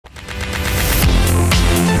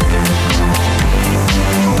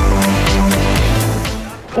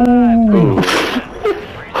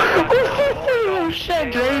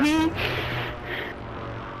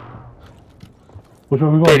Which way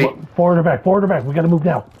are we going? 80. Forward or back? Forward or back? We gotta move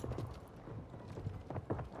now.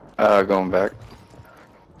 Going back.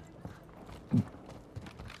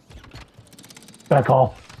 Back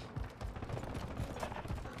call.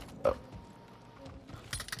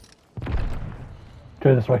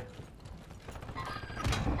 Go this way.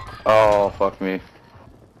 Oh, fuck me.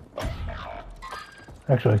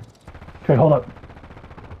 Actually. Okay, hold up.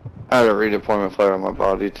 I had a redeployment flare on my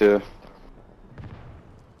body, too.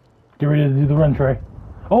 Get ready to do the run, Trey.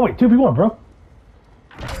 Oh, wait, 2v1, bro.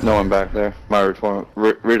 No one back there. My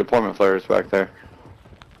redeployment flare is back there.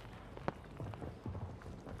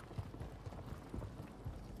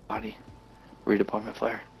 Body. Redeployment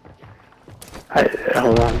flare.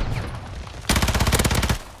 Hold on.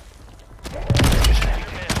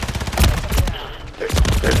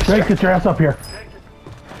 Drake, get your ass up here.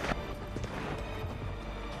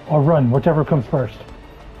 Or run, whichever comes first.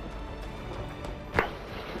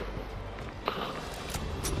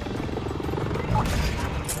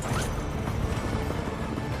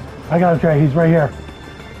 I got him, Trey. He's right here.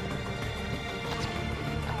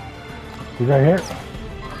 He's right here.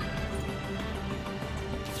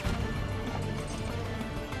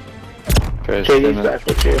 He's back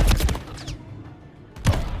with you.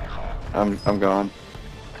 I'm gone.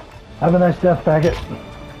 Have a nice death packet.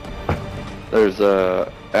 There's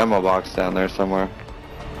a ammo box down there somewhere.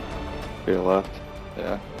 To your left.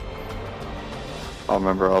 Yeah. I'll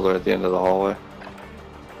remember all the way at the end of the hallway.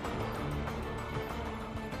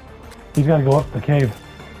 He's got to go up the cave.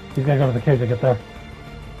 He's got to go to the cave to get there.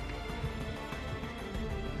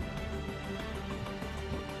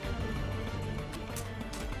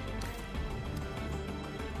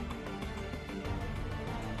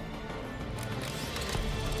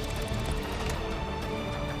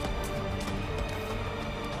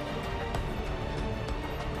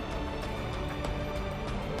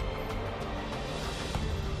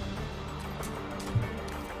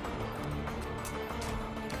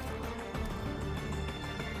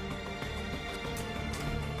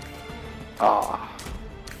 Ah.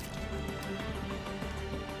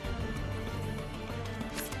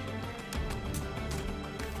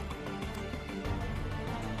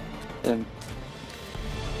 And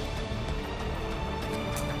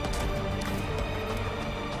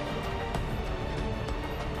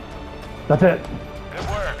That's it. Good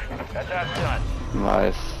work. That's how it's done.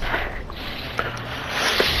 nice.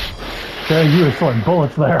 Trey, you were sweating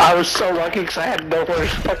bullets there. I was so lucky because I had no more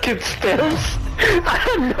fucking stems. I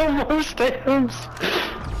had no more stems.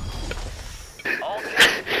 All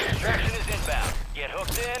teams, extraction is inbound. Get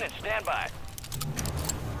hooked in and stand by.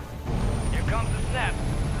 Here comes the snap.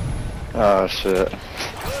 Oh shit. Good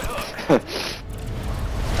hook.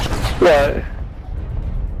 What?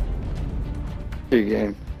 Good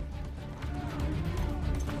game.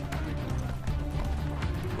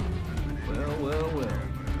 Well.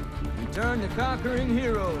 Return the conquering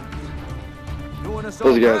heroes. Doing us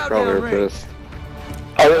Those all guys proud probably down were range. pissed.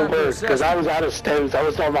 Oh, they were, because I was out of stems. I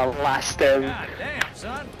was on my last stem. God damn,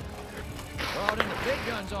 son. Brought in the big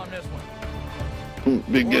guns on this one.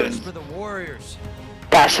 Big Orders guns. for the warriors.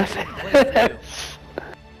 That's the thing.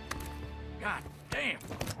 God damn.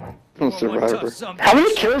 I'm a Boy, what survivor. tough some How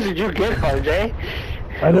many kills did you get, RJ?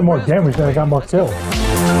 I did more damage than I got more kills.